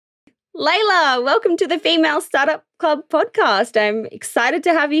Layla, welcome to the Female Startup Club podcast. I'm excited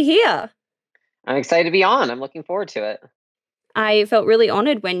to have you here. I'm excited to be on. I'm looking forward to it. I felt really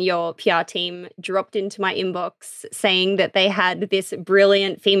honored when your PR team dropped into my inbox saying that they had this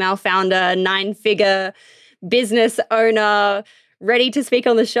brilliant female founder, nine-figure business owner ready to speak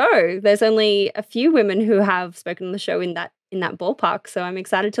on the show. There's only a few women who have spoken on the show in that ballpark, so I'm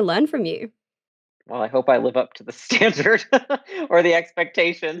excited to learn from you. Well, I hope I live up to the standard or the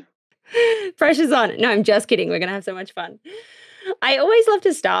expectation. Pressure's on. No, I'm just kidding. We're going to have so much fun. I always love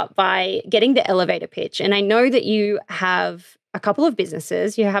to start by getting the elevator pitch. And I know that you have a couple of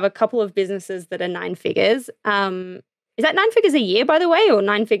businesses. You have a couple of businesses that are nine figures. Is that nine figures a year, by the way, or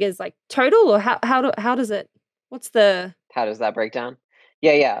nine figures like total? Or how does it, what's the. How does that break down?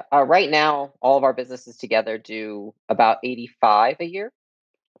 Yeah. Right now, all of our businesses together do about 85 a year.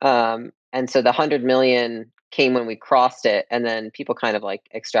 And so the 100 million came when we crossed it. And then people kind of like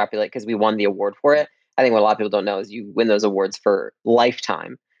extrapolate because we won the award for it. I think what a lot of people don't know is you win those awards for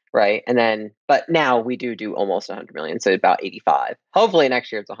lifetime, right? And then, but now we do almost 100 million, so about 85. Hopefully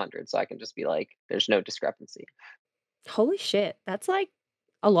next year it's 100, so I can just be like, there's no discrepancy. Holy shit. That's like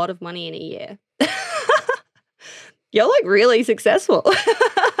a lot of money in a year. You're like really successful.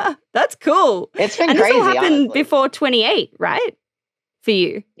 That's cool. It's been And crazy, this all happened honestly. before 28, right? For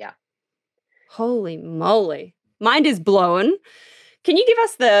you. Yeah. Holy moly. Mind is blown. Can you give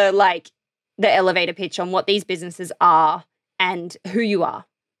us the elevator pitch on what these businesses are and who you are?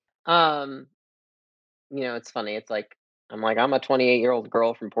 Um, it's funny. It's like I'm a 28-year-old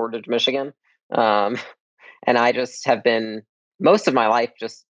girl from Portage, Michigan. Um, and I just have been most of my life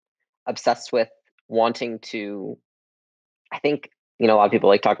just obsessed with wanting to, I think, a lot of people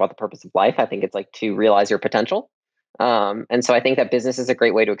like talk about the purpose of life. I think it's like to realize your potential. And so I think that business is a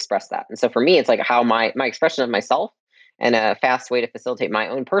great way to express that. And so for me, it's like how my expression of myself and a fast way to facilitate my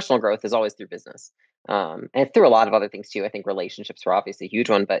own personal growth is always through business. And it's through a lot of other things too. I think relationships are obviously a huge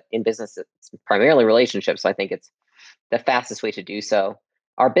one, but in business, it's primarily relationships. So I think it's the fastest way to do so.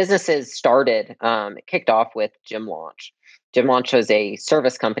 Our businesses started, it kicked off with Gym Launch. Gym Launch was a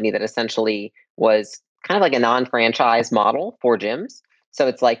service company that essentially was kind of like a non-franchise model for gyms. So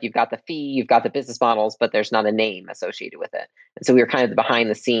it's like you've got the fee, you've got the business models, but there's not a name associated with it. And so we were kind of the behind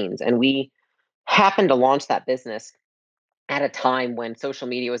the scenes. And we happened to launch that business at a time when social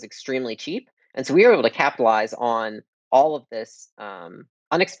media was extremely cheap. And so we were able to capitalize on all of this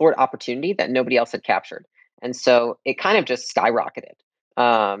unexplored opportunity that nobody else had captured. And so it kind of just skyrocketed.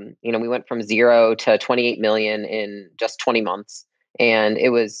 We went from 0 to 28 million in just 20 months. And it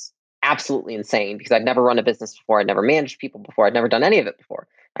was absolutely insane because I'd never run a business before. I'd never managed people before. I'd never done any of it before.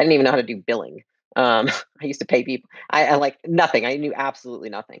 I didn't even know how to do billing. I used to pay people. I like nothing. I knew absolutely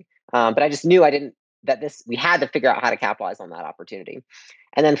nothing. But I just knew I didn't we had to figure out how to capitalize on that opportunity.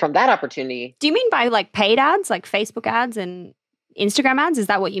 And then from that opportunity, Do you mean by like paid ads, like Facebook ads and Instagram ads? Is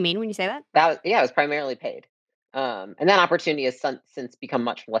that what you mean when you say that? it was primarily paid. And that opportunity has since become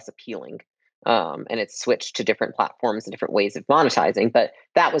much less appealing. And it's switched to different platforms and different ways of monetizing. But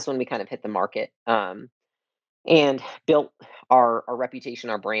that was when we kind of hit the market and built our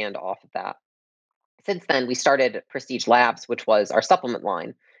reputation, our brand off of that. Since then, we started Prestige Labs, which was our supplement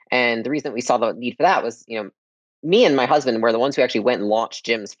line. And the reason we saw the need for that was, me and my husband were the ones who actually went and launched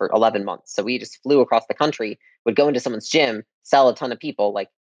gyms for 11 months. So we just flew across the country, would go into someone's gym, sell a ton of people. Like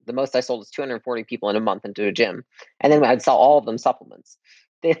the most I sold was 240 people in a month into a gym. And then I'd sell all of them supplements.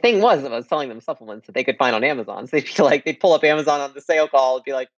 The thing was that I was selling them supplements that they could find on Amazon. So they'd be like, they'd pull up Amazon on the sale call and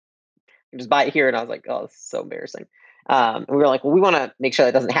be like, just buy it here. And I was like, oh, this is so embarrassing. And we were like, well, we want to make sure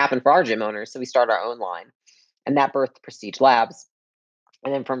that doesn't happen for our gym owners. So we started our own line. And that birthed Prestige Labs.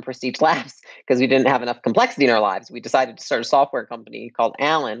 And then from Prestige Labs, because we didn't have enough complexity in our lives, we decided to start a software company called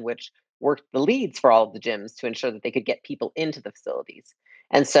Allen, which worked the leads for all of the gyms to ensure that they could get people into the facilities.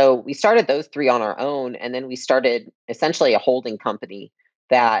 And so we started those three on our own. And then we started essentially a holding company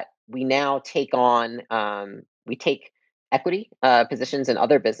that we now take on, we take equity positions in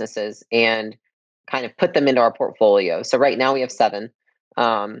other businesses and kind of put them into our portfolio. So right now we have seven.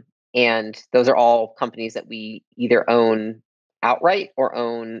 And those are all companies that we either own outright or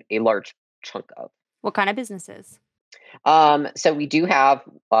own a large chunk of. What kind of businesses? So we do have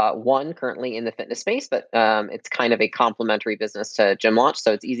one currently in the fitness space, but it's kind of a complementary business to Gym Launch.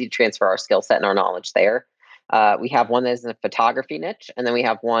 So it's easy to transfer our skill set and our knowledge there. We have one that is in the photography niche, and then we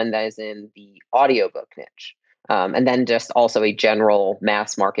have one that is in the audiobook niche. And then just also a general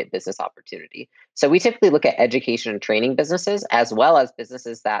mass market business opportunity. So we typically look at education and training businesses as well as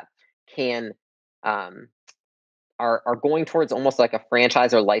businesses that can are going towards almost like a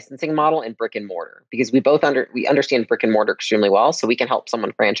franchise or licensing model in brick and mortar, because we understand brick and mortar extremely well, so we can help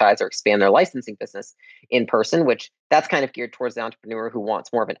someone franchise or expand their licensing business in person, which that's kind of geared towards the entrepreneur who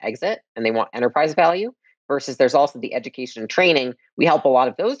wants more of an exit and they want enterprise value. Versus there's also the education and training. We help a lot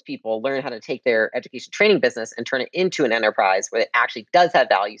of those people learn how to take their education training business and turn it into an enterprise where it actually does have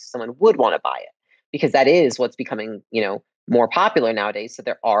value, so someone would want to buy it, because that is what's becoming, more popular nowadays. So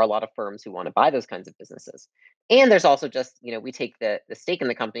there are a lot of firms who want to buy those kinds of businesses. And there's also just, we take the stake in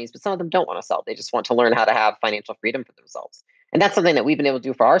the companies, but some of them don't want to sell. They just want to learn how to have financial freedom for themselves. And that's something that we've been able to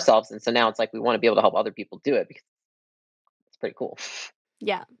do for ourselves. And so now it's like we want to be able to help other people do it because it's pretty cool.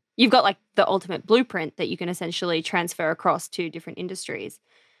 Yeah. You've got like the ultimate blueprint that you can essentially transfer across to different industries.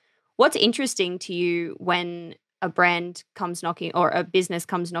 What's interesting to you when a brand comes knocking or a business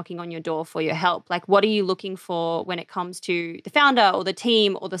comes knocking on your door for your help? Like, what are you looking for when it comes to the founder or the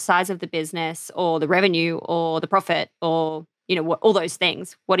team or the size of the business or the revenue or the profit or, all those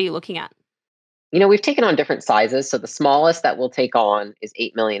things? What are you looking at? We've taken on different sizes. So the smallest that we'll take on is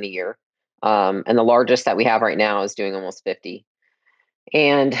 8 million a year. And the largest that we have right now is doing almost 50.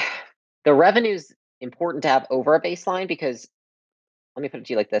 And the revenue's important to have over a baseline because, let me put it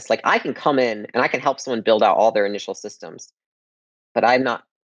to you like this: like, I can come in and I can help someone build out all their initial systems, but I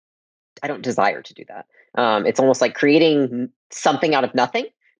don't desire to do that. It's almost like creating something out of nothing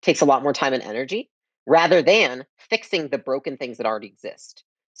takes a lot more time and energy rather than fixing the broken things that already exist.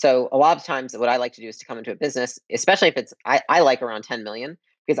 So a lot of times what I like to do is to come into a business, especially if I like around 10 million,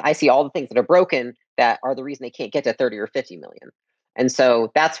 because I see all the things that are broken that are the reason they can't get to 30 or 50 million. And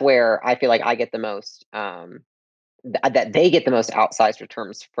so that's where I feel like I get the most, that they get the most outsized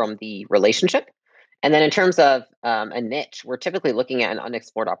returns from the relationship. And then in terms of a niche, we're typically looking at an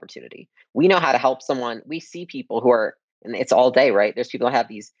unexplored opportunity. We know how to help someone. We see people who are, and it's all day, right? There's people that have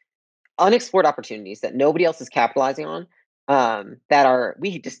these unexplored opportunities that nobody else is capitalizing on. That are,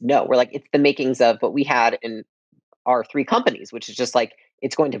 we just know, we're like, it's the makings of what we had in our three companies, which is just like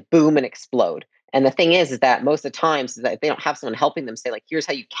it's going to boom and explode. And the thing is that most of the times is that if they don't have someone helping them say like, here's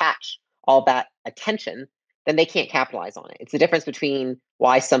how you catch all that attention, then they can't capitalize on it. It's the difference between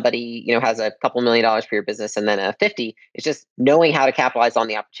why somebody, has a couple $1 million for your business and then a 50. It's just knowing how to capitalize on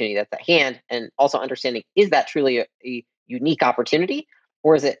the opportunity that's at hand, and also understanding, is that truly a unique opportunity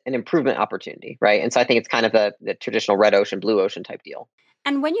or is it an improvement opportunity, right? And so I think it's kind of the traditional red ocean, blue ocean type deal.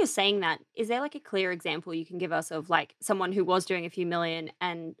 And when you're saying that, is there like a clear example you can give us of like someone who was doing a few million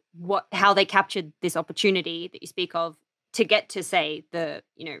and how they captured this opportunity that you speak of to get to say the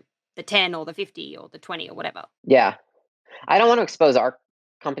 10 or the 50 or the 20 or whatever? Yeah. I don't want to expose our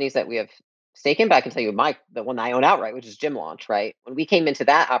companies that we have stake in, but I can tell you the one I own outright, which is Gym Launch, right? When we came into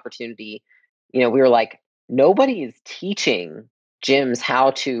that opportunity, we were like, nobody is teaching gyms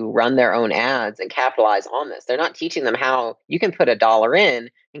how to run their own ads and capitalize on this. They're not teaching them how you can put $1 in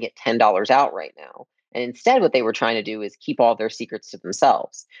and get $10 out right now. And instead, what they were trying to do is keep all their secrets to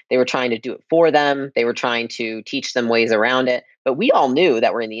themselves. They were trying to do it for them. They were trying to teach them ways around it. But we all knew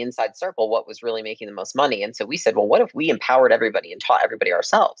that we're in the inside circle, what was really making the most money. And so we said, well, what if we empowered everybody and taught everybody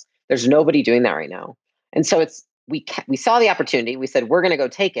ourselves? There's nobody doing that right now. And so we saw the opportunity. We said, we're going to go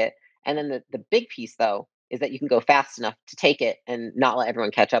take it. And then the big piece, though, is that you can go fast enough to take it and not let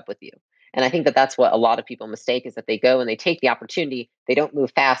everyone catch up with you. And I think that that's what a lot of people mistake, is that they go and they take the opportunity. They don't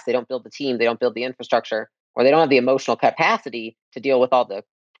move fast. They don't build the team. They don't build the infrastructure, or they don't have the emotional capacity to deal with all the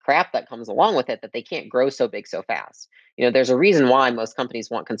crap that comes along with it, that they can't grow so big so fast. There's a reason why most companies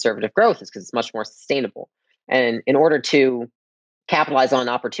want conservative growth, is because it's much more sustainable. And in order to capitalize on an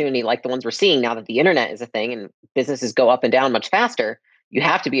opportunity like the ones we're seeing now that the internet is a thing and businesses go up and down much faster, you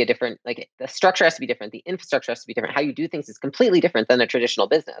have to be like the structure has to be different. The infrastructure has to be different. How you do things is completely different than a traditional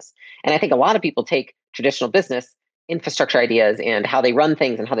business. And I think a lot of people take traditional business infrastructure ideas and how they run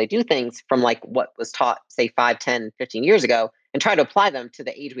things and how they do things from like what was taught, say, 5, 10, 15 years ago, and try to apply them to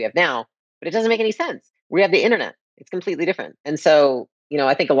the age we have now. But it doesn't make any sense. We have the internet. It's completely different. And so,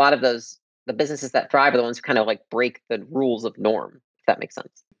 I think a lot of the businesses that thrive are the ones who kind of like break the rules of norm, if that makes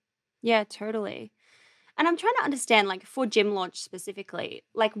sense. Yeah, totally. And I'm trying to understand, like for Gym Launch specifically,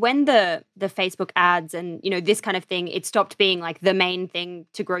 like when the Facebook ads and this kind of thing, it stopped being like the main thing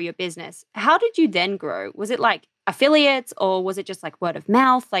to grow your business. How did you then grow? Was it like affiliates or was it just like word of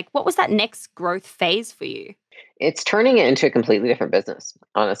mouth? Like what was that next growth phase for you? It's turning it into a completely different business,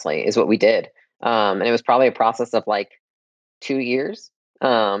 honestly, is what we did. And it was probably a process of like 2 years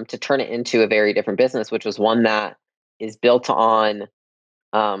to turn it into a very different business, which was one that is built on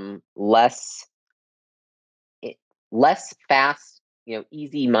less fast,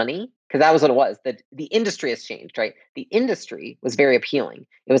 easy money, because that was what it was. The industry has changed, right? The industry was very appealing.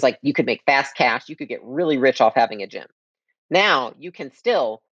 It was like you could make fast cash, you could get really rich off having a gym. Now you can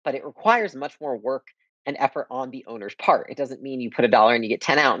still, but it requires much more work and effort on the owner's part. It doesn't mean you put a dollar and you get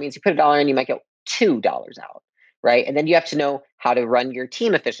 10 out. It means you put a dollar and you might get $2 out, right? And then you have to know how to run your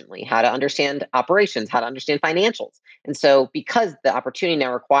team efficiently, how to understand operations, how to understand financials. And so because the opportunity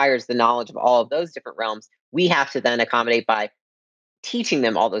now requires the knowledge of all of those different realms, we have to then accommodate by teaching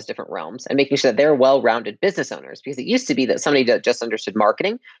them all those different realms and making sure that they're well-rounded business owners, because it used to be that somebody that just understood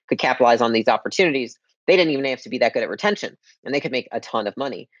marketing could capitalize on these opportunities. They didn't even have to be that good at retention, and they could make a ton of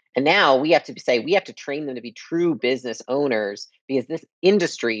money. And now we have to say we have to train them to be true business owners, because this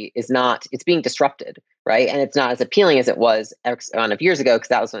industry is not, it's being disrupted, right? And it's not as appealing as it was X amount of years ago, because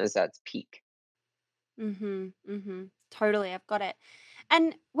that was when it was at its peak. Mhm. Mhm. Totally, I've got it.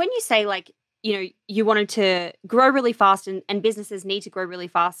 And when you say like, you wanted to grow really fast and businesses need to grow really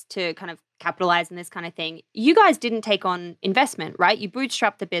fast to kind of capitalize on this kind of thing, you guys didn't take on investment, right? You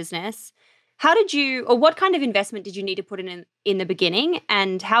bootstrapped the business. How did you, or what kind of investment did you need to put in the beginning?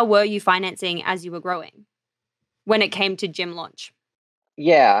 And how were you financing as you were growing when it came to gym launch?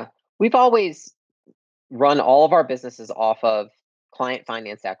 Yeah, we've always run all of our businesses off of client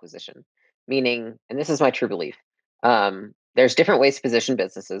finance acquisition, meaning, and this is my true belief, there's different ways to position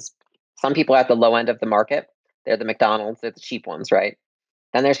businesses. Some people are at the low end of the market, they're the McDonald's, they're the cheap ones, right?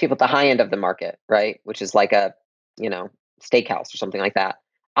 Then there's people at the high end of the market, right? Which is like a, you know, steakhouse or something like that.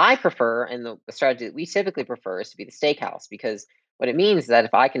 I prefer, and the strategy that we typically prefer is to be the steakhouse, because what it means is that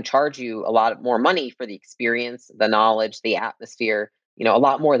if I can charge you a lot more money for the experience, the knowledge, the atmosphere, a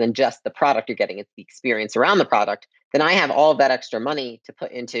lot more than just the product you're getting, it's the experience around the product, then I have all of that extra money to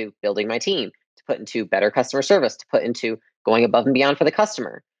put into building my team, to put into better customer service, to put into going above and beyond for the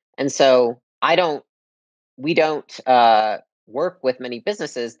customer. And so we don't work with many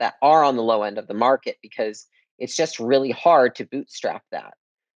businesses that are on the low end of the market, because it's just really hard to bootstrap that.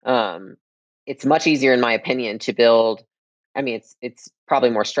 Um, it's much easier, in my opinion, to build. I mean, it's probably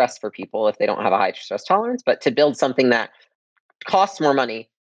more stress for people if they don't have a high stress tolerance, but to build something that costs more money,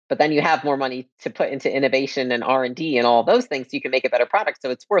 but then you have more money to put into innovation and R&D and all those things, so you can make a better product,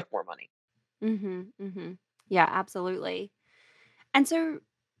 so it's worth more money. Mhm. Mhm. Yeah, absolutely. And so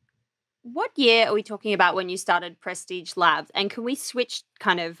what year are we talking about when you started Prestige Labs? And can we switch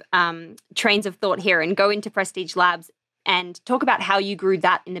kind of trains of thought here and go into Prestige Labs and talk about how you grew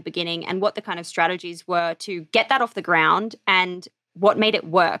that in the beginning and what the kind of strategies were to get that off the ground and what made it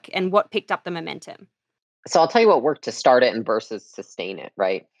work and what picked up the momentum? So I'll tell you what worked to start it and versus sustain it,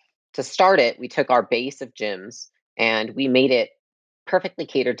 right? To start it, we took our base of gyms and we made it perfectly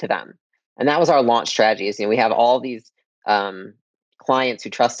catered to them. And that was our launch strategy. Is, we have all these um, clients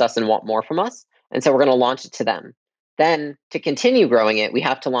who trust us and want more from us. And so we're going to launch it to them. Then to continue growing it, we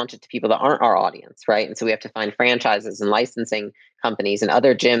have to launch it to people that aren't our audience, right? And so we have to find franchises and licensing companies and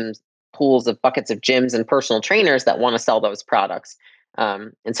other gyms, pools of buckets of gyms and personal trainers that want to sell those products.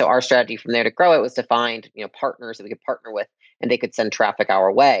 And so our strategy from there to grow it was to find, partners that we could partner with, and they could send traffic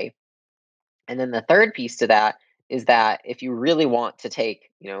our way. And then the third piece to that is that if you really want to take,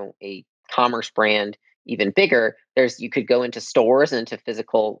 a commerce brand even bigger, you could go into stores and into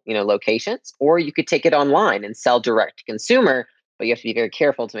physical, locations, or you could take it online and sell direct to consumer, but you have to be very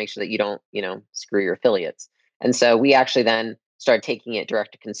careful to make sure that you don't, screw your affiliates. And so we actually then started taking it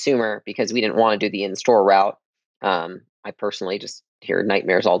direct to consumer, because we didn't want to do the in-store route. I personally just hear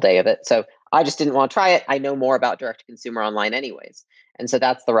nightmares all day of it. So I just didn't want to try it. I know more about direct to consumer online anyways. And so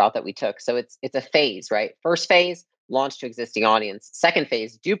that's the route that we took. So it's a phase, right? First phase, launch to existing audience. Second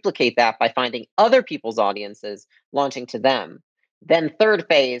phase, duplicate that by finding other people's audiences, launching to them. Then third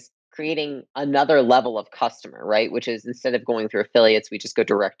phase, creating another level of customer, right? Which is, instead of going through affiliates, we just go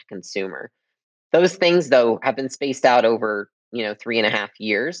direct to consumer. Those things, though, have been spaced out over, 3.5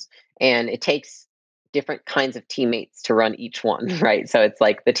 years, and it takes different kinds of teammates to run each one, right? So it's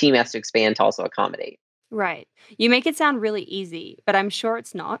like the team has to expand to also accommodate. Right. You make it sound really easy, but I'm sure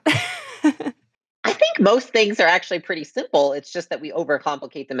it's not. I think most things are actually pretty simple. It's just that we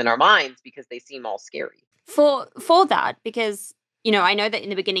overcomplicate them in our minds because they seem all scary. For that, because I know that in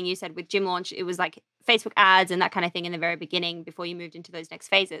the beginning you said with gym launch it was like Facebook ads and that kind of thing in the very beginning before you moved into those next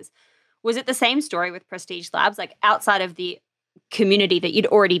phases. Was it the same story with Prestige Labs, like outside of the community that you'd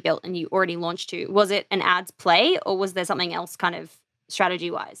already built and you already launched to? Was it an ads play or was there something else kind of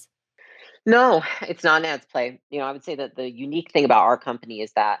strategy wise? No, it's not an ads play. I would say that the unique thing about our company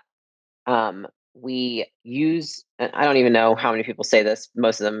is that we use, and I don't even know how many people say this,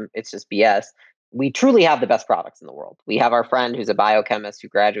 most of them, it's just BS. We truly have the best products in the world. We have our friend who's a biochemist who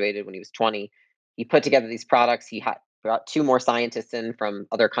graduated when he was 20. He put together these products. brought two more scientists in from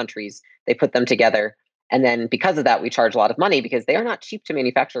other countries. They put them together. And then because of that, we charge a lot of money because they are not cheap to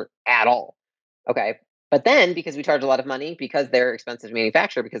manufacture at all. Okay. But then because we charge a lot of money, because they're expensive to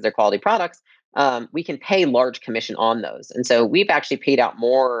manufacture, because they're quality products, we can pay large commission on those. And so we've actually paid out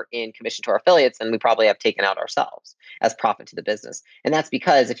more in commission to our affiliates than we probably have taken out ourselves as profit to the business. And that's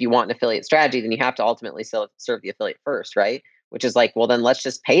because if you want an affiliate strategy, then you have to ultimately serve the affiliate first, right? Which is like, well, then let's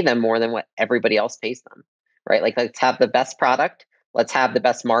just pay them more than what everybody else pays them, right? Like, let's have the best product. Let's have the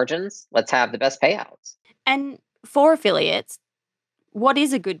best margins. Let's have the best payouts. And for affiliates, what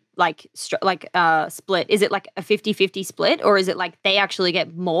is a good split? Is it like a 50-50 split, or is it like they actually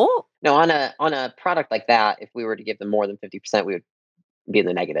get more? No, on a product like that, if we were to give them more than 50%, we would be in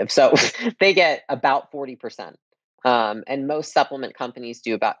the negative. So they get about 40%. And most supplement companies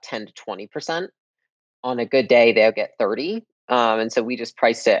do about 10 to 20%. On a good day, they'll get 30. And so we just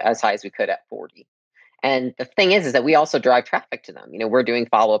priced it as high as we could at 40. And the thing is that we also drive traffic to them. We're doing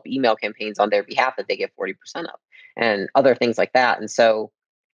follow-up email campaigns on their behalf that they get 40% of, and other things like that. And so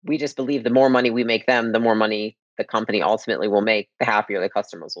we just believe the more money we make them, the more money the company ultimately will make, the happier the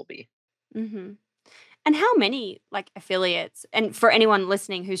customers will be. Mm-hmm. And how many like affiliates, and for anyone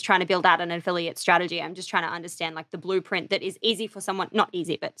listening who's trying to build out an affiliate strategy, I'm just trying to understand like the blueprint that is easy for someone, not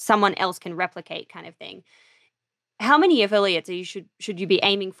easy, but someone else can replicate kind of thing. How many affiliates should you be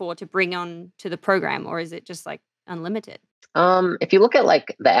aiming for to bring on to the program, or is it just like unlimited? If you look at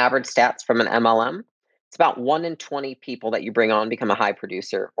like the average stats from an MLM, it's about 1 in 20 people that you bring on become a high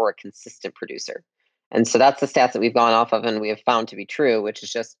producer or a consistent producer. And so that's the stats that we've gone off of and we have found to be true, which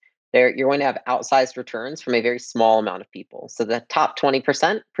is just you're going to have outsized returns from a very small amount of people. So the top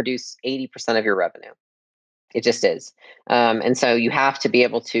 20% produce 80% of your revenue. It just is. And so you have to be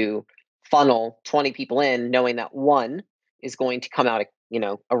able to funnel 20 people in, knowing that one is going to come out,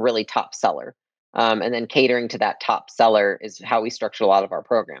 a really top seller. And then catering to that top seller is how we structure a lot of our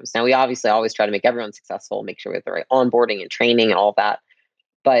programs. Now, we obviously always try to make everyone successful, make sure we have the right onboarding and training and all of that.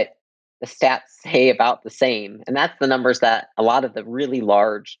 But the stats say about the same. And that's the numbers that a lot of the really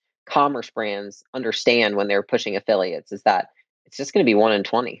large commerce brands understand when they're pushing affiliates, is that it's just going to be 1 in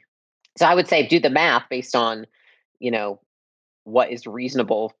 20. So I would say do the math based on, you know, what is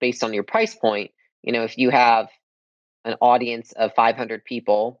reasonable based on your price point. If you have an audience of 500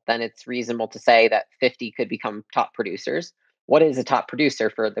 people, then it's reasonable to say that 50 could become top producers. What is a top producer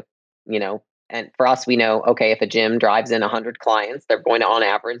for and for us, we know, okay, if a gym drives in 100 clients, they're going to, on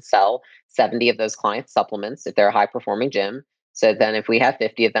average, sell 70 of those clients supplements if they're a high performing gym. So then if we have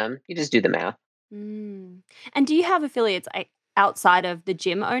 50 of them, you just do the math. Mm. And do you have affiliates outside of the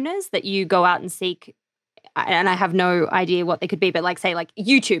gym owners that you go out and seek? And I have no idea what they could be, but like say like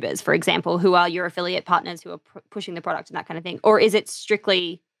YouTubers, for example, who are your affiliate partners who are pushing the product and that kind of thing? Or is it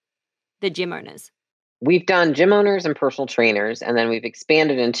strictly the gym owners? We've done gym owners and personal trainers, and then we've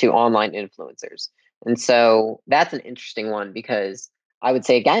expanded into online influencers. And so that's an interesting one because I would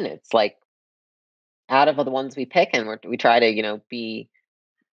say, again, it's like out of the ones we pick, and we try to, be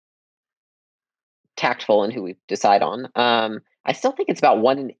tactful in who we decide on. I still think it's about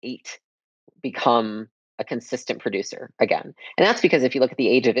 1 in 8 become a consistent producer again. And that's because if you look at the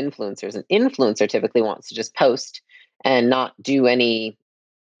age of influencers, an influencer typically wants to just post and not do any,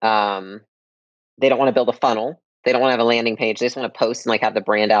 they don't want to build a funnel. They don't want to have a landing page. They just want to post and like have the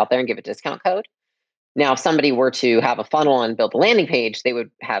brand out there and give a discount code. Now, if somebody were to have a funnel and build a landing page, they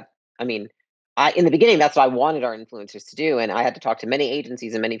would have, I mean, in the beginning, that's what I wanted our influencers to do. And I had to talk to many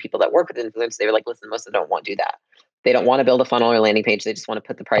agencies and many people that work with influencers. They were like, listen, most of them don't want to do that. They don't want to build a funnel or landing page. They just want to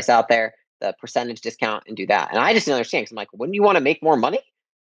put the price out there, the percentage discount, and do that. And I just didn't understand because I'm like, wouldn't you want to make more money?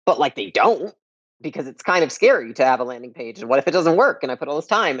 But like, they don't, because it's kind of scary to have a landing page. And what if it doesn't work? And I put all this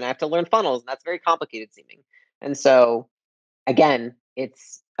time and I have to learn funnels, and that's very complicated seeming. And so again,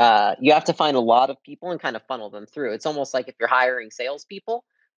 it's you have to find a lot of people and kind of funnel them through. It's almost like if you're hiring salespeople.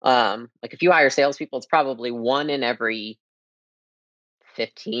 Like if you hire salespeople, it's probably 1 in every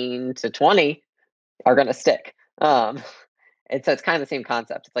 15 to 20 are going to stick. And so it's kind of the same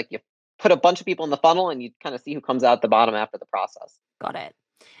concept. It's like you put a bunch of people in the funnel and you kind of see who comes out the bottom after the process. Got it.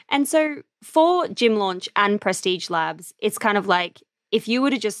 And so for Gym Launch and Prestige Labs, it's kind of like if you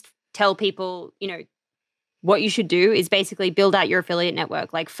were to just tell people, what you should do is basically build out your affiliate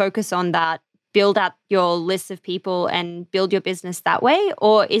network, like focus on that, build out your list of people and build your business that way?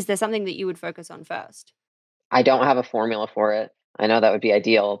 Or is there something that you would focus on first? I don't have a formula for it. I know that would be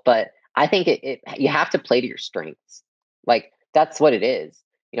ideal, but I think you have to play to your strengths. Like that's what it is.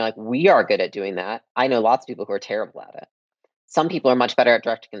 Like we are good at doing that. I know lots of people who are terrible at it. Some people are much better at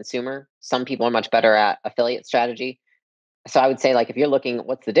direct to consumer. Some people are much better at affiliate strategy. So I would say, like, if you're looking,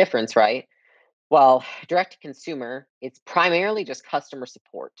 what's the difference, right? Well, direct to consumer, it's primarily just customer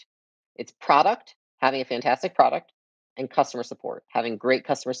support. It's product, having a fantastic product, and customer support, having great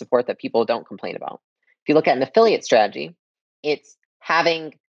customer support that people don't complain about. If you look at an affiliate strategy, it's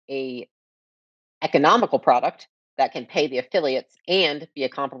having a economical product that can pay the affiliates and be a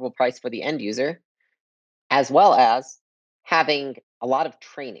comparable price for the end user, as well as having a lot of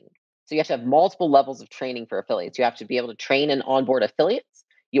training. So you have to have multiple levels of training for affiliates. You have to be able to train and onboard affiliates.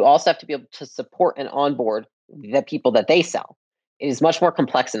 You also have to be able to support and onboard the people that they sell. It is much more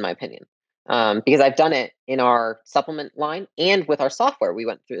complex, in my opinion, because I've done it in our supplement line and with our software. We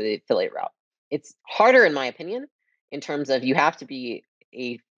went through the affiliate route. It's harder, in my opinion, in terms of you have to be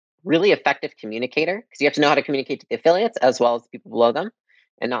a really effective communicator because you have to know how to communicate to the affiliates as well as the people below them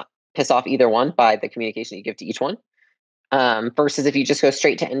and not piss off either one by the communication you give to each one. Versus if you just go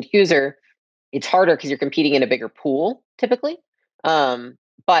straight to end user, it's harder because you're competing in a bigger pool typically.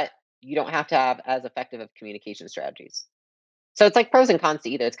 But you don't have to have as effective of communication strategies. So it's like pros and cons to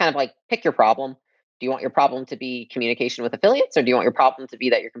either. It's kind of like pick your problem. Do you want your problem to be communication with affiliates, or do you want your problem to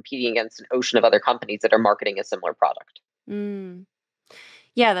be that you're competing against an ocean of other companies that are marketing a similar product? Mm.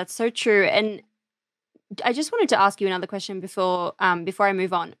 Yeah, that's so true. And I just wanted to ask you another question before I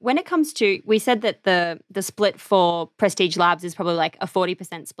move on. When it comes to, we said that the split for Prestige Labs is probably like a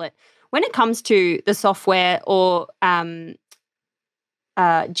 40% split. When it comes to the software or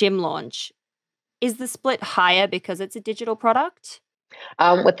gym launch, is the split higher because it's a digital product?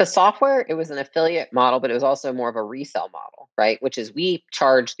 With the software, it was an affiliate model, but it was also more of a resell model, right? Which is we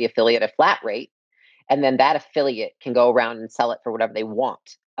charge the affiliate a flat rate, and then that affiliate can go around and sell it for whatever they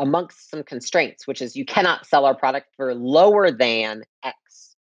want, amongst some constraints, which is you cannot sell our product for lower than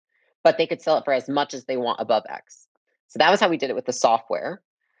X, but they could sell it for as much as they want above X. So that was how we did it with the software,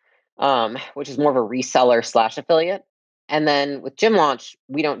 which is more of a reseller slash affiliate. And then with Gym Launch,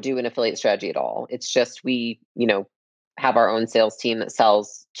 we don't do an affiliate strategy at all. It's just we, have our own sales team that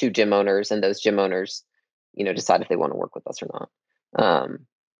sells to gym owners, and those gym owners, decide if they want to work with us or not.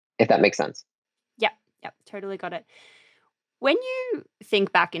 If that makes sense. Yep, yep, totally got it. When you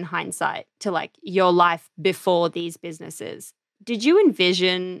think back in hindsight to like your life before these businesses, did you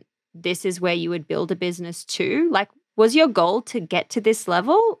envision this is where you would build a business too? Like, was your goal to get to this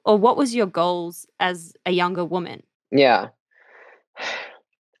level, or what was your goals as a younger woman? Yeah.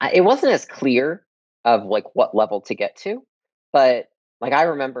 It wasn't as clear of like what level to get to, but like I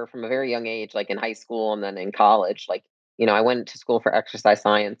remember from a very young age, like in high school and then in college, like, I went to school for exercise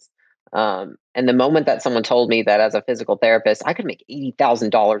science. And the moment that someone told me that as a physical therapist, I could make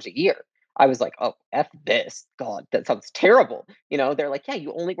 $80,000 a year, I was like, oh, F this. God, that sounds terrible. They're like, yeah,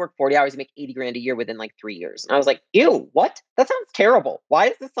 you only work 40 hours, you make 80 grand a year within like 3 years. And I was like, ew, what? That sounds terrible. Why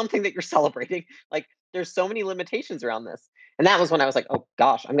is this something that you're celebrating? Like, there's so many limitations around this. And that was when I was like, oh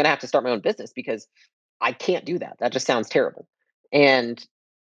gosh, I'm going to have to start my own business because I can't do that. That just sounds terrible. And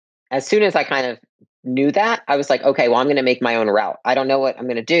as soon as I kind of knew that, I was like, okay, well, I'm going to make my own route. I don't know what I'm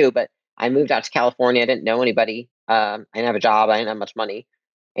going to do, but I moved out to California. I didn't know anybody. I didn't have a job. I didn't have much money.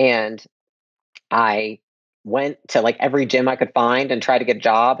 And I went to like every gym I could find and tried to get a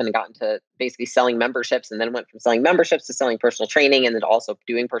job and got into basically selling memberships, and then went from selling memberships to selling personal training and then also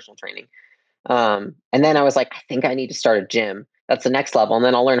doing personal training. And then I was like, I think I need to start a gym. That's the next level. And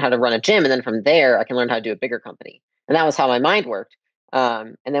then I'll learn how to run a gym. And then from there, I can learn how to do a bigger company. And that was how my mind worked.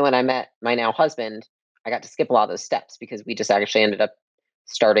 And then when I met my now husband, I got to skip a lot of those steps because we just actually ended up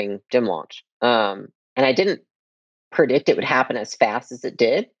starting Gym Launch. And I didn't predict it would happen as fast as it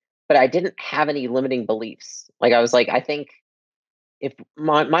did, but I didn't have any limiting beliefs. Like I was like, I think if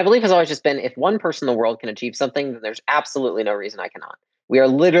my belief has always just been if one person in the world can achieve something, then there's absolutely no reason I cannot. We are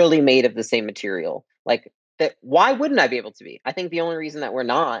literally made of the same material. Like that, why wouldn't I be able to be? I think the only reason that we're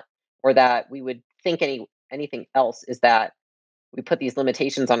not, or that we would think anything else, is that we put these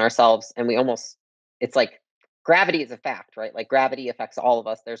limitations on ourselves, and we almost, it's like gravity is a fact, right? Like gravity affects all of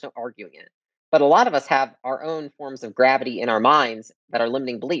us. There's no arguing it. But a lot of us have our own forms of gravity in our minds that are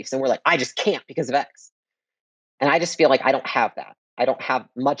limiting beliefs, and we're like, I just can't because of X. And I just feel like I don't have that. I don't have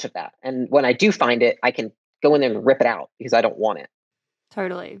much of that. And when I do find it, I can go in there and rip it out because I don't want it.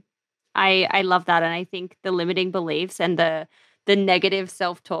 Totally. I love that, and I think the limiting beliefs and the negative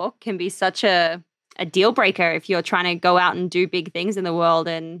self-talk can be such a deal breaker if you're trying to go out and do big things in the world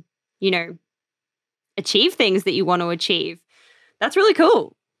and, you know, achieve things that you want to achieve. That's really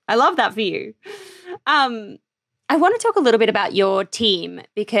cool. I love that for you. Um, I want to talk a little bit about your team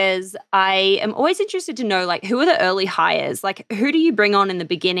because I am always interested to know, like, who are the early hires? Like, who do you bring on in the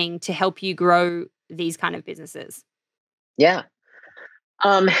beginning to help you grow these kind of businesses? Yeah.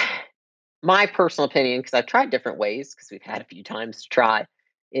 Um, my personal opinion, because I've tried different ways, because we've had a few times to try,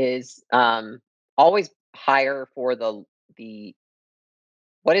 is always hire for the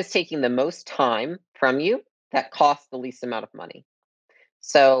what is taking the most time from you that costs the least amount of money.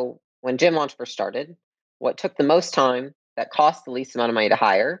 So when Gym Launch first started, what took the most time that cost the least amount of money to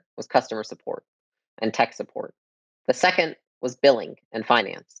hire was customer support and tech support. The second was billing and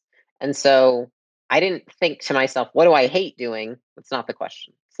finance. And so I didn't think to myself, what do I hate doing? That's not the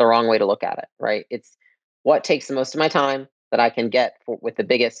question. It's the wrong way to look at it, right? It's what takes the most of my time that I can get with the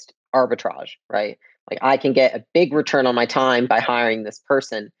biggest arbitrage, right? Like I can get a big return on my time by hiring this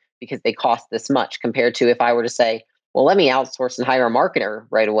person because they cost this much compared to if I were to say, well, let me outsource and hire a marketer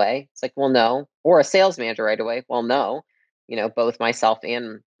right away. It's like, well, no. Or a sales manager right away. Well, no. Both myself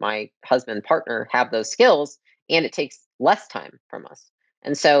and my husband partner have those skills and it takes less time from us.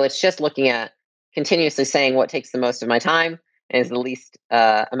 And so it's just looking at continuously saying what takes the most of my time and is the least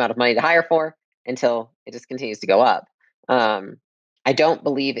amount of money to hire for until it just continues to go up. Um, I don't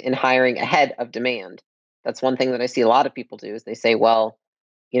believe in hiring ahead of demand. That's one thing that I see a lot of people do is they say, well,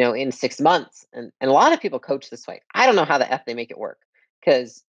 in 6 months, and a lot of people coach this way. I don't know how the F they make it work.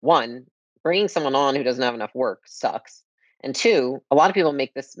 Because one, bringing someone on who doesn't have enough work sucks. And two, a lot of people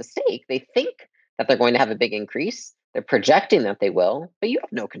make this mistake. They think that they're going to have a big increase. They're projecting that they will, but you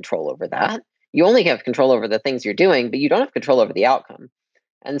have no control over that. You only have control over the things you're doing, but you don't have control over the outcome.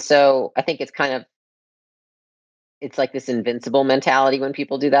 And so I think it's like this invincible mentality when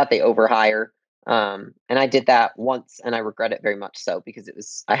people do that. They overhire. And I did that once and I regret it very much so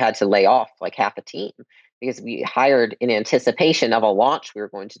because I had to lay off like half a team because we hired in anticipation of a launch we were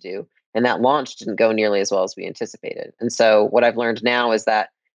going to do. And that launch didn't go nearly as well as we anticipated. And so what I've learned now is that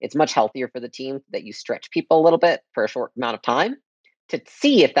it's much healthier for the team that you stretch people a little bit for a short amount of time to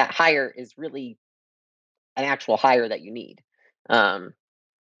see if that hire is really an actual hire that you need. Um,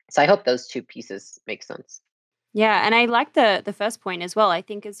 so I hope those two pieces make sense. Yeah, and I like the first point as well. I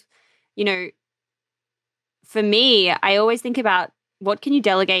think is, you know, for me, I always think about what can you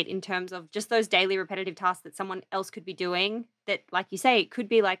delegate in terms of just those daily repetitive tasks that someone else could be doing that, like you say, it could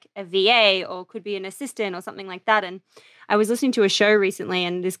be like a VA or could be an assistant or something like that. And I was listening to a show recently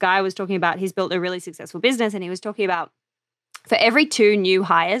and this guy was talking about he's built a really successful business and he was talking about for every two new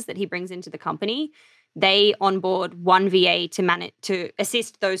hires that he brings into the company, they onboard one VA to manage to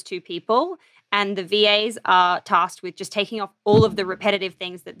assist those two people. And the VAs are tasked with just taking off all of the repetitive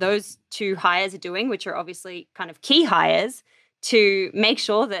things that those two hires are doing, which are obviously kind of key hires, to make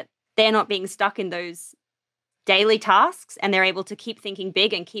sure that they're not being stuck in those daily tasks and they're able to keep thinking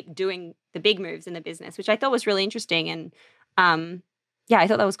big and keep doing the big moves in the business, which I thought was really interesting. And yeah, I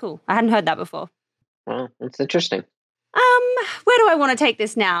thought that was cool. I hadn't heard that before. Well, that's interesting. Where do I want to take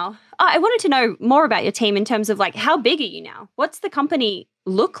this now? I wanted to know more about your team in terms of like how big are you now? What's the company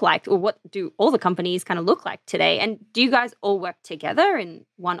look like, or what do all the companies kind of look like today? And do you guys all work together in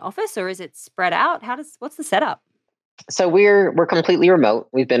one office, or is it spread out? What's the setup? So we're completely remote.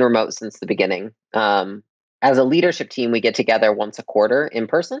 We've been remote since the beginning. As a leadership team, we get together once a quarter in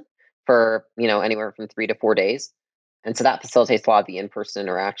person for anywhere from 3 to 4 days, and so that facilitates a lot of the in-person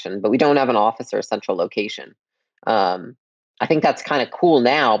interaction. But we don't have an office or a central location. Um, I think that's kind of cool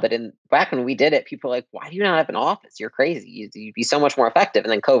now, but in back when we did it, people were like, "Why do you not have an office? You're crazy. You'd be so much more effective."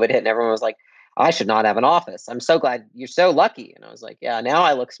 And then COVID hit, and everyone was like, "I should not have an office. I'm so glad you're so lucky." And I was like, "Yeah, now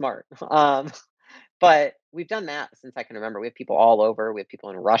I look smart." But we've done that since I can remember. We have people all over. We have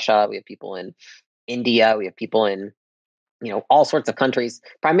people in Russia. We have people in India. We have people in, all sorts of countries,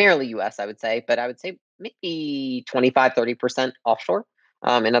 primarily US, I would say, but I would say maybe 25-30% offshore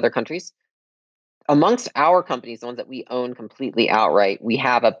in other countries. Amongst our companies, the ones that we own completely outright, we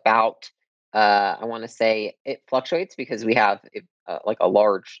have about, I want to say it fluctuates because we have like a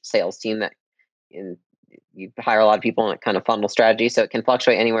large sales team that in, you hire a lot of people and it kind of funnel strategy. So it can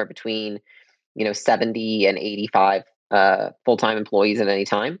fluctuate anywhere between 70 and 85 full-time employees at any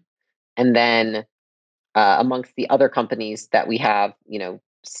time. And then amongst the other companies that we have,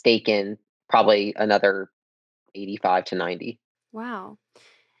 stake in, probably another 85 to 90. Wow.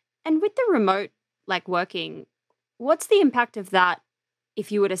 And with the remote like working, what's the impact of that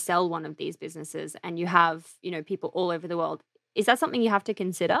if you were to sell one of these businesses and you have, people all over the world? Is that something you have to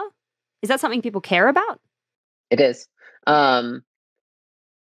consider? Is that something people care about? It is. Um,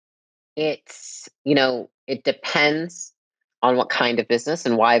 it depends on what kind of business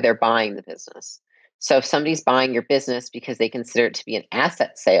and why they're buying the business. So if somebody's buying your business because they consider it to be an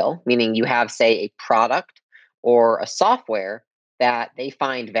asset sale, meaning you have, say, a product or a software that they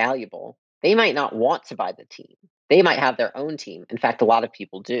find valuable, they might not want to buy the team. They might have their own team. In fact, a lot of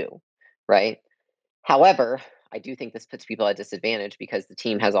people do, right? However, I do think this puts people at disadvantage because the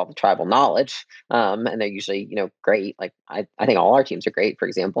team has all the tribal knowledge, and they're usually, great. Like I think all our teams are great, for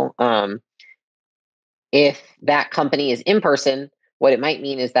example. If that company is in person, what it might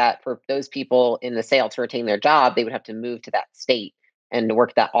mean is that for those people in the sale to retain their job, they would have to move to that state and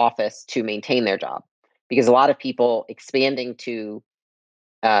work that office to maintain their job. Because a lot of people expanding to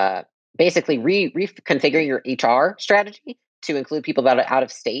uh, basically reconfigure your HR strategy to include people that are out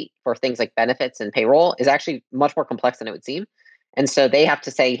of state for things like benefits and payroll is actually much more complex than it would seem. And so they have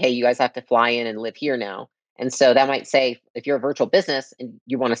to say, hey, you guys have to fly in and live here now. And so that might say, if you're a virtual business and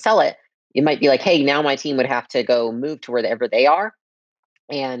you want to sell it, it might be like, hey, now my team would have to go move to wherever they are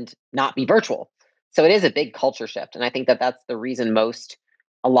and not be virtual. So it is a big culture shift. And I think that that's the reason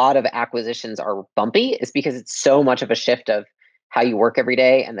a lot of acquisitions are bumpy, is because it's so much of a shift of how you work every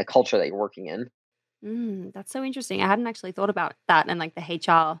day and the culture that you're working in. That's so interesting. I hadn't actually thought about that and like the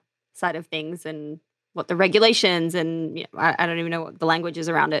HR side of things and what the regulations and I don't even know what the language is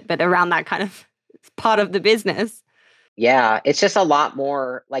around it, but around that kind of part of the business. Yeah, it's just a lot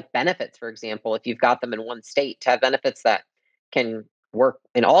more like benefits, for example, if you've got them in one state, to have benefits that can work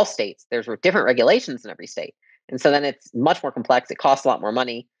in all states, there's different regulations in every state. And so then it's much more complex. It costs a lot more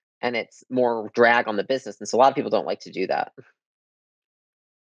money and it's more drag on the business. And so a lot of people don't like to do that.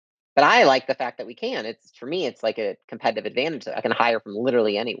 But I like the fact that we can. It's for me, it's like a competitive advantage that I can hire from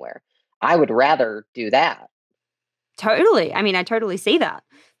literally anywhere. I would rather do that. Totally. I mean, I totally see that.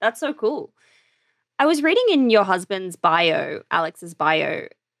 That's so cool. I was reading in your husband's bio, Alex's bio,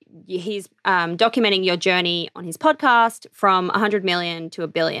 he's documenting your journey on his podcast from 100 million to a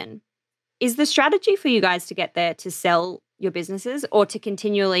billion. Is the strategy for you guys to get there to sell your businesses or to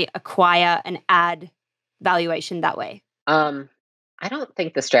continually acquire and add valuation that way? I don't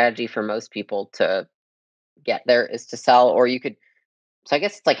think the strategy for most people to get there is to sell, or you could. So I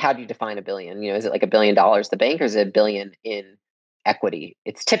guess it's like, how do you define a billion? Is it like $1 billion the bank, or is it a billion in equity?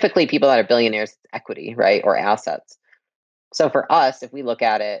 It's typically people that are billionaires, equity, right, or assets. So for us, if we look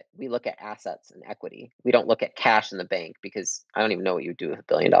at it, we look at assets and equity. We don't look at cash in the bank, because I don't even know what you would do with $1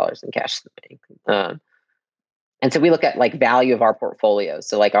 billion in cash in the bank. And so we look at like value of our portfolio.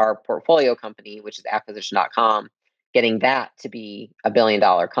 So like our portfolio company, which is acquisition.com, getting that to be $1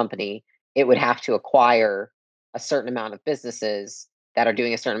 billion company, it would have to acquire a certain amount of businesses that are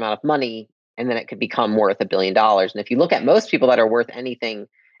doing a certain amount of money, and then it could become worth $1 billion. And if you look at most people that are worth anything,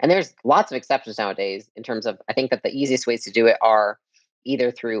 and there's lots of exceptions nowadays in terms of, I think that the easiest ways to do it are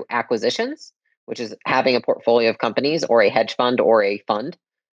either through acquisitions, which is having a portfolio of companies or a hedge fund or a fund,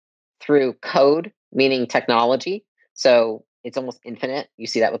 through code, meaning technology. So it's almost infinite. You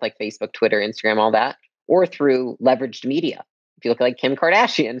see that with like Facebook, Twitter, Instagram, all that, or through leveraged media. If you look at like Kim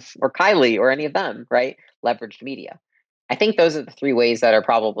Kardashian or Kylie or any of them, right? Leveraged media. I think those are the three ways that are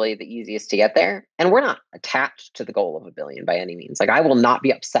probably the easiest to get there. And we're not attached to the goal of a billion by any means. Like, I will not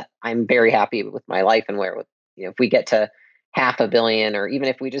be upset. I'm very happy with my life and where, with, if we get to half a billion, or even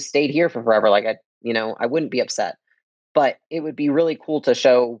if we just stayed here for forever, like I wouldn't be upset. But it would be really cool to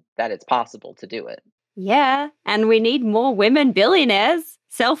show that it's possible to do it. Yeah. And we need more women billionaires,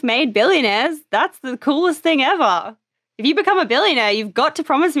 self-made billionaires. That's the coolest thing ever. If you become a billionaire, you've got to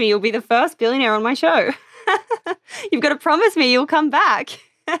promise me you'll be the first billionaire on my show. You've got to promise me you'll come back.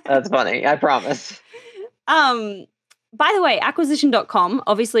 That's funny. I promise. By the way, acquisition.com,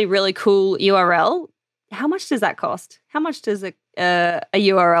 obviously really cool URL. How much does that cost? How much does a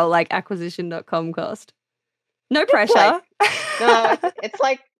URL like acquisition.com cost? No pressure. No, it's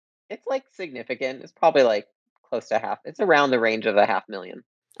like significant. It's probably like close to half. It's around the range of $500,000.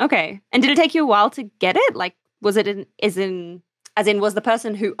 Okay. And did it take you a while to get it? Like, was it as in was the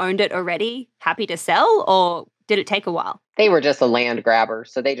person who owned it already happy to sell, or did it take a while? They were just a land grabber,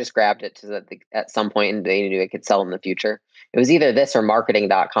 so they just grabbed it at some point, and they knew it could sell in the future. It was either this or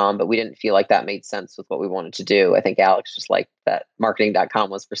marketing.com, but we didn't feel like that made sense with what we wanted to do. I think Alex just liked that marketing.com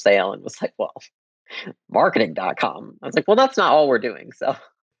was for sale and was like, well, marketing.com. I was like, well, that's not all we're doing. So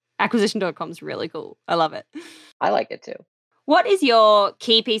acquisition.com is really cool. I love it. I like it too. What is your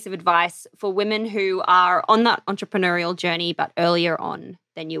key piece of advice for women who are on that entrepreneurial journey but earlier on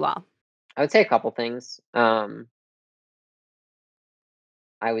than you are? I would say a couple things. I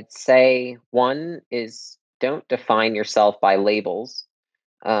would say one is, don't define yourself by labels.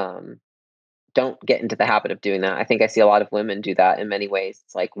 Um, don't get into the habit of doing that. I think I see a lot of women do that in many ways.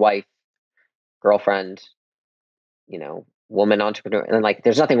 It's like wife, girlfriend, woman entrepreneur. And like,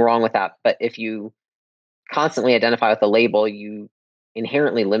 there's nothing wrong with that. But if you constantly identify with a label, you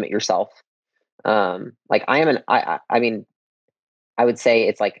inherently limit yourself. Like I mean, I would say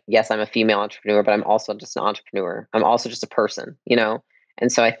it's like, yes, I'm a female entrepreneur, but I'm also just an entrepreneur. I'm also just a person,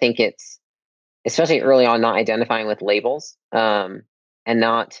 And so I think it's, especially early on, not identifying with labels, and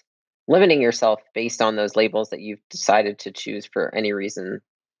not limiting yourself based on those labels that you've decided to choose for any reason. I think that's important. And then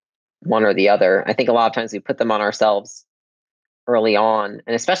the second thing I would say is, don't get into the habit of one or the other. I think a lot of times we put them on ourselves early on,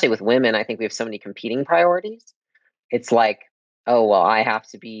 and especially with women, I think we have so many competing priorities. It's like, oh, well, I have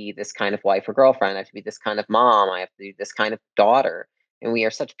to be this kind of wife or girlfriend. I have to be this kind of mom. I have to be this kind of daughter. And we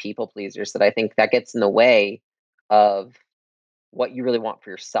are such people pleasers that I think that gets in the way of what you really want for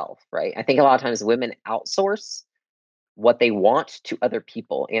yourself, right? I think a lot of times women outsource what they want to other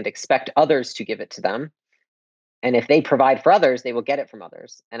people and expect others to give it to them, and if they provide for others, they will get it from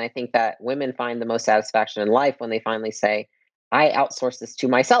others. And I think that women find the most satisfaction in life when they finally say, I outsource this to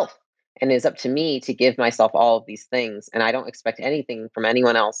myself. And it is up to me to give myself all of these things. And I don't expect anything from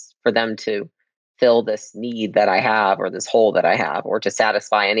anyone else for them to fill this need that I have, or this hole that I have, or to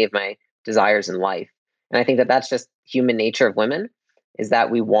satisfy any of my desires in life. And I think that that's just human nature of women, is that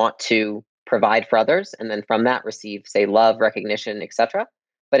we want to provide for others and then from that receive, say, love, recognition, etc.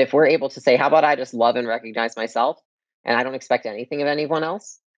 But if we're able to say, how about I just love and recognize myself and I don't expect anything of anyone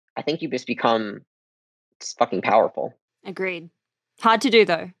else, I think you just become just fucking powerful. Agreed. Hard to do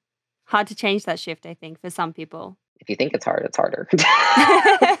though. Hard to change that shift, I think, for some people. If you think it's hard, it's harder.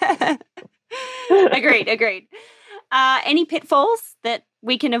 Agreed. Any pitfalls that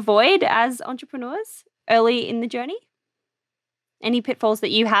we can avoid as entrepreneurs early in the journey? Any pitfalls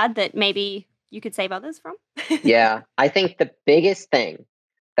that you had that maybe you could save others from? Yeah. I think the biggest thing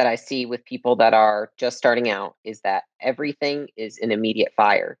that I see with people that are just starting out is that everything is an immediate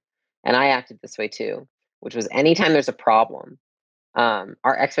fire. And I acted this way too, which was anytime there's a problem,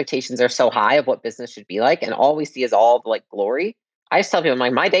 our expectations are so high of what business should be like, and all we see is all the like glory. I just tell people, I'm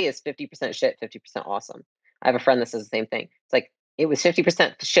like, my day is 50% shit, 50% awesome. I have a friend that says the same thing. It's like, it was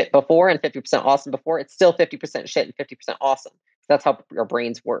 50% shit before and 50% awesome before. It's still 50% shit and 50% awesome. That's how our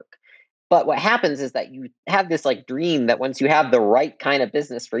brains work. But what happens is that you have this like dream that once you have the right kind of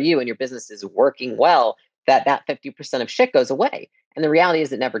business for you and your business is working well, that 50% of shit goes away. And the reality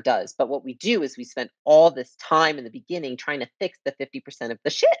is it never does. But what we do is we spend all this time in the beginning trying to fix the 50% of the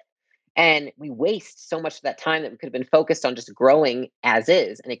shit. And we waste so much of that time that we could have been focused on just growing as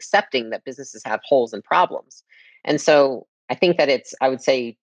is and accepting that businesses have holes and problems. And so I think that I would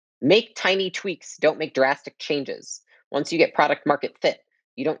say, make tiny tweaks, don't make drastic changes. Once you get product market fit,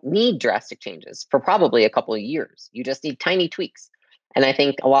 you don't need drastic changes for probably a couple of years. You just need tiny tweaks. And I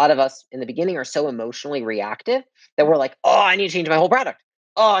think a lot of us in the beginning are so emotionally reactive that we're like, oh, I need to change my whole product.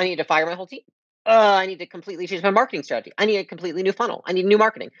 Oh, I need to fire my whole team. Oh, I need to completely change my marketing strategy. I need a completely new funnel. I need new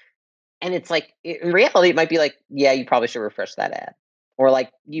marketing. And it's like, in reality, it might be like, yeah, you probably should refresh that ad. Or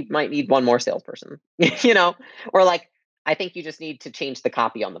like, you might need one more salesperson, you know? Or like, I think you just need to change the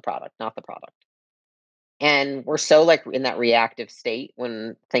copy on the product, not the product. And we're so like in that reactive state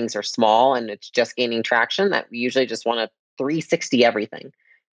when things are small and it's just gaining traction that we usually just want to 360 everything.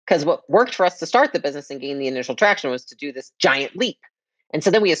 Because what worked for us to start the business and gain the initial traction was to do this giant leap. And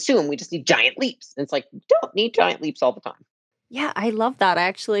so then we assume we just need giant leaps. And it's like, you don't need giant leaps all the time. Yeah, I love that. I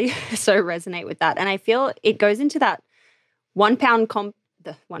actually so resonate with that. And I feel it goes into that 1 pound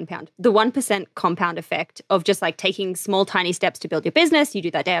the 1 pound, the 1% compound effect of just like taking small, tiny steps to build your business. You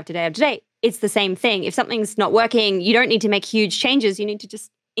do that day after day after day. It's the same thing. If something's not working, you don't need to make huge changes. You need to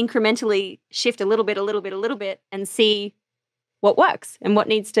just incrementally shift a little bit, and see what works and what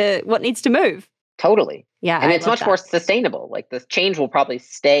needs to move. Totally. Yeah, And I it's love much more that. sustainable. Like the change will probably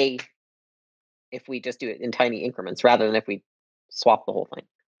stay if we just do it in tiny increments rather than if we swap the whole thing.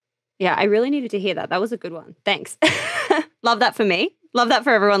 Yeah, I really needed to hear that. That was a good one. Thanks. Love that for me. Love that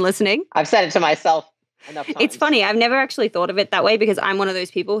for everyone listening. I've said it to myself enough times. It's funny. I've never actually thought of it that way because I'm one of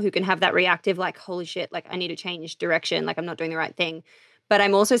those people who can have that reactive, like, holy shit, like I need to change direction, like I'm not doing the right thing. But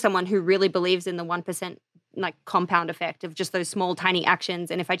I'm also someone who really believes in the 1% like compound effect of just those small, tiny actions.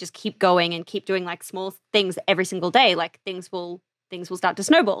 And if I just keep going and keep doing like small things every single day, like things will start to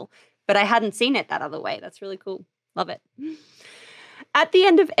snowball. But I hadn't seen it that other way. That's really cool. Love it. At the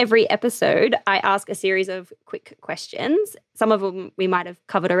end of every episode, I ask a series of quick questions. Some of them we might have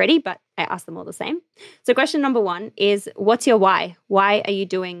covered already, but I ask them all the same. So question number 1 is, what's your why? Why are you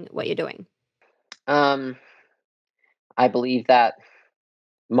doing what you're doing? Um, I believe that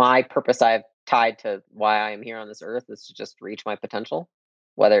my purpose I've tied to why I am here on this earth is to just reach my potential,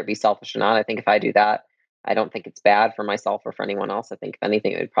 whether it be selfish or not. I think if I do that, I don't think it's bad for myself or for anyone else. I think if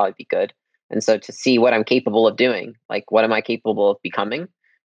anything, it would probably be good. And so to see what I'm capable of doing, like what am I capable of becoming,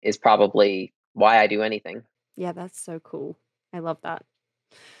 is probably why I do anything. Yeah, that's so cool. I love that.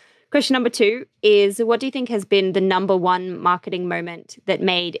 Question number 2 is, what do you think has been the number 1 marketing moment that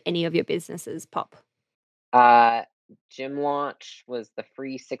made any of your businesses pop? Uh, Gym launch was the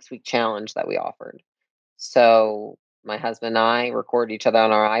free 6-week challenge that we offered. So my husband and I recorded each other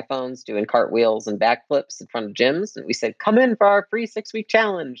on our iPhones doing cartwheels and backflips in front of gyms. And we said, come in for our free 6-week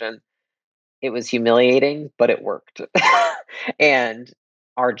challenge. And it was humiliating, but it worked. And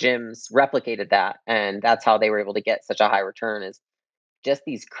our gyms replicated that, and that's how they were able to get such a high return, is just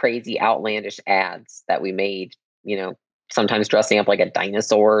these crazy outlandish ads that we made, you know, sometimes dressing up like a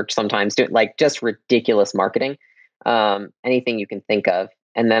dinosaur, sometimes doing like just ridiculous marketing, anything you can think of.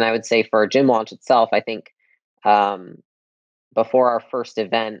 And then I would say for our gym launch itself, I think um, before our first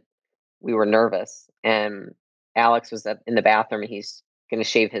event, we were nervous, and Alex was in the bathroom, and he's going to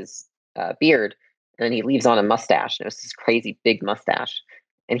shave his beard, and then he leaves on a mustache, and it was this crazy big mustache,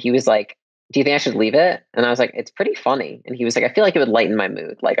 and he was like, "Do you think I should leave it?" And I was like, "It's pretty funny." And he was like, "I feel like it would lighten my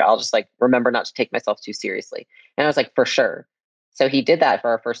mood. Like I'll just like remember not to take myself too seriously." And I was like, "For sure." So he did that for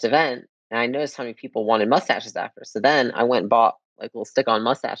our first event, and I noticed how many people wanted mustaches after. So then I went and bought like little stick-on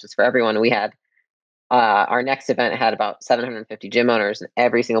mustaches for everyone, and we had our next event had about 750 gym owners, and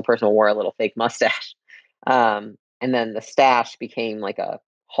every single person wore a little fake mustache. And then the stash became like a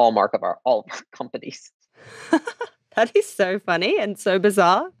hallmark of our all of our companies. That is so funny and so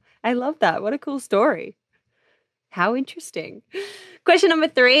bizarre. I love that. What a cool story. How interesting. Question number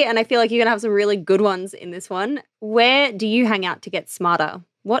 3, and I feel like you're going to have some really good ones in this one. Where do you hang out to get smarter?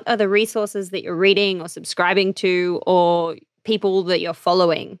 What are the resources that you're reading or subscribing to, or people that you're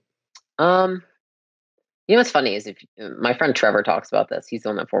following? Um, you know what's funny is if my friend Trevor talks about this, he's the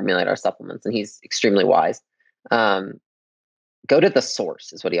one that formulated our supplements, and he's extremely wise. Um, Go to the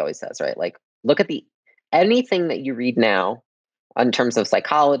source is what he always says, right? Like look at the anything that you read now in terms of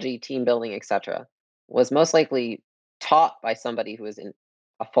psychology, team building, etc., was most likely taught by somebody who was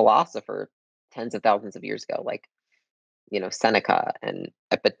a philosopher tens of thousands of years ago, like Seneca and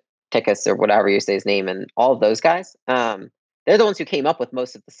Epictetus or whatever you say his name, and all of those guys. They're the ones who came up with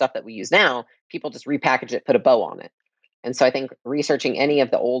most of the stuff that we use now. People just repackage it, put a bow on it. And so I think researching any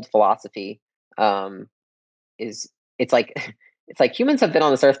of the old philosophy um, is it's like it's like humans have been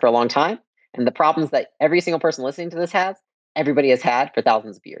on this earth for a long time, and the problems that every single person listening to this has, everybody has had for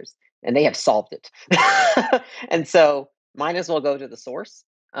thousands of years, and they have solved it. And so might as well go to the source.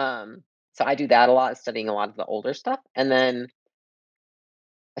 So I do that a lot, studying a lot of the older stuff, and then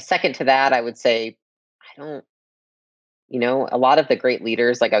a second to that, I would say I don't. A lot of the great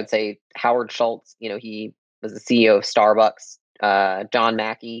leaders, like I would say Howard Schultz. He was the CEO of Starbucks. John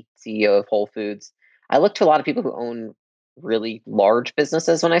Mackey, CEO of Whole Foods. I look to a lot of people who own really large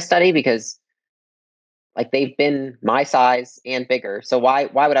businesses when I study, because like they've been my size and bigger. So why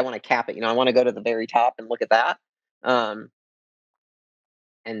would I want to cap it? I want to go to the very top and look at that, um,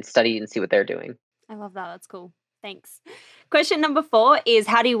 and study and see what they're doing. I love that. That's cool. Thanks. Question number 4 is,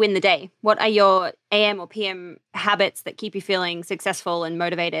 how do you win the day? What are your AM or PM habits that keep you feeling successful and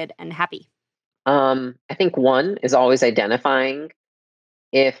motivated and happy? I think one is always identifying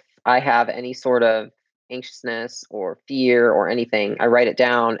if I have any sort of anxiousness or fear or anything. I write it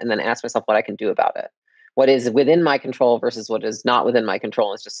down and then ask myself what I can do about it. What is within my control versus what is not within my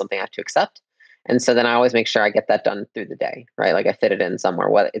control is just something I have to accept. And so then I always make sure I get that done through the day, right? Like I fit it in somewhere.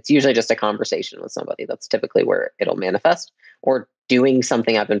 What It's usually just a conversation with somebody. That's typically where it'll manifest, or doing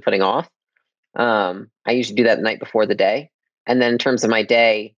something I've been putting off. I usually do that the night before the day. And then in terms of my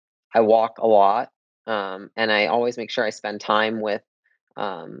day, I walk a lot. And I always make sure I spend time with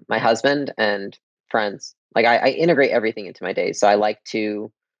my husband and friends. Like I integrate everything into my day. So I like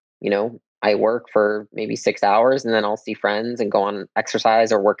to, I work for maybe 6 hours, and then I'll see friends and go on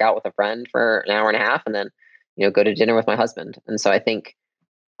exercise or work out with a friend for an hour and a half, and then, go to dinner with my husband. And so I think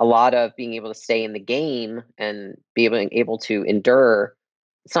a lot of being able to stay in the game and be able to endure,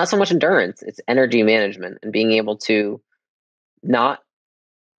 it's not so much endurance, it's energy management, and being able to not,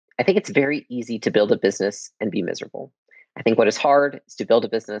 I think it's very easy to build a business and be miserable. I think what is hard is to build a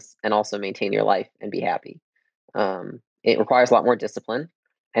business and also maintain your life and be happy. It requires a lot more discipline,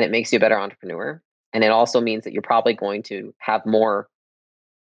 and it makes you a better entrepreneur. And it also means that you're probably going to have more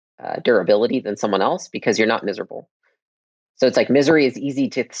durability than someone else because you're not miserable. So it's like misery is easy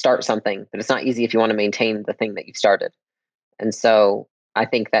to start something, but it's not easy if you want to maintain the thing that you've started. And so I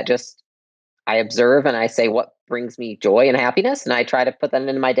think that just I observe and I say what brings me joy and happiness, and I try to put that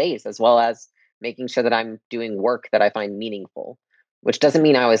into my days, as well as making sure that I'm doing work that I find meaningful, which doesn't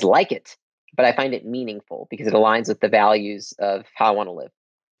mean I always like it, but I find it meaningful because it aligns with the values of how I want to live.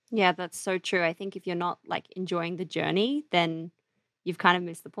 Yeah, that's so true. I think if you're not like enjoying the journey, then you've kind of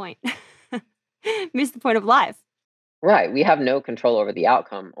missed the point. Missed the point of life. Right. We have no control over the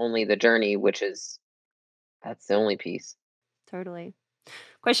outcome, only the journey, which is that's the only piece. Totally.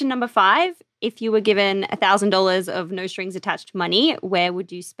 Question number 5. If you were given $1,000 of no strings attached money, where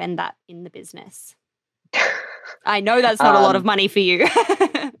would you spend that in the business? I know that's not a lot of um, money for you.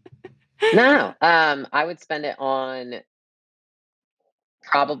 no, I would spend it on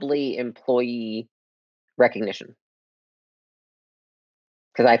Probably employee recognition.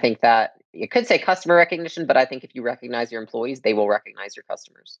 Because I think that you could say customer recognition, but I think if you recognize your employees, they will recognize your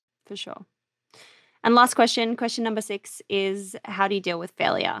customers. For sure. And last question, question number 6 is how do you deal with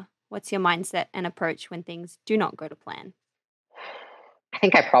failure? What's your mindset and approach when things do not go to plan? I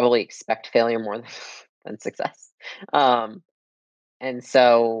think I probably expect failure more than success. Um, and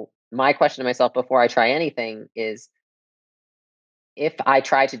so my question to myself before I try anything is, if I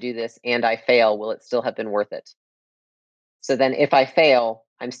try to do this and I fail, will it still have been worth it? So then if I fail,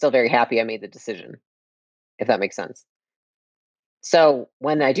 I'm still very happy I made the decision, if that makes sense. So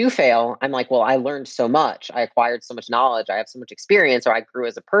when I do fail, I'm like, well, I learned so much. I acquired so much knowledge. I have so much experience, or I grew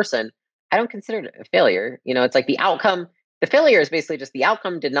as a person. I don't consider it a failure. It's like the outcome. The failure is basically just the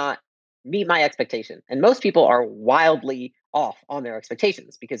outcome did not meet my expectation. And most people are wildly off on their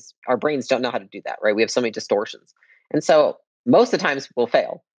expectations because our brains don't know how to do that, right? We have so many distortions. And so most of the times we'll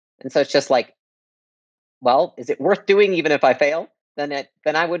fail. And so it's just like, well, is it worth doing even if I fail? Then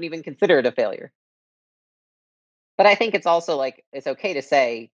I wouldn't even consider it a failure. But I think it's also like it's okay to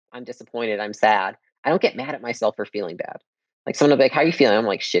say, "I'm disappointed, I'm sad." I don't get mad at myself for feeling bad. Like, someone will be like, "How are you feeling?" I'm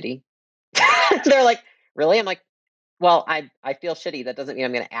like, "Shitty." They're like, "Really?" I'm like, "Well, I feel shitty. That doesn't mean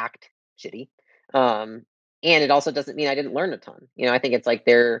I'm gonna act shitty." Um, and it also doesn't mean I didn't learn a ton. I think it's like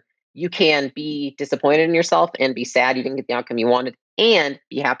you can be disappointed in yourself and be sad you didn't get the outcome you wanted, and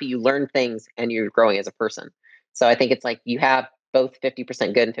be happy you learned things and you're growing as a person. So I think it's like you have both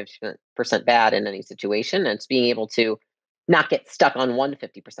 50% good and 50% bad in any situation. And it's being able to not get stuck on 150%.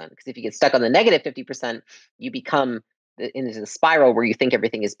 Because if you get stuck on the negative 50%, you become into the spiral where you think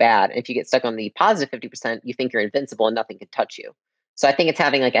everything is bad. And if you get stuck on the positive 50%, you think you're invincible and nothing can touch you. So I think it's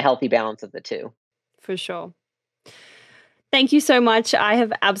having like a healthy balance of the two. For sure. Thank you so much. I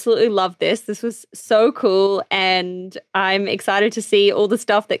have absolutely loved this. This was so cool. And I'm excited to see all the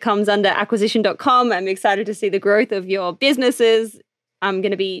stuff that comes under acquisition.com. I'm excited to see the growth of your businesses. I'm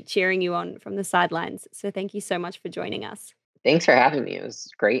going to be cheering you on from the sidelines. So thank you so much for joining us. Thanks for having me. It was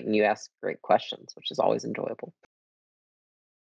great. And you asked great questions, which is always enjoyable.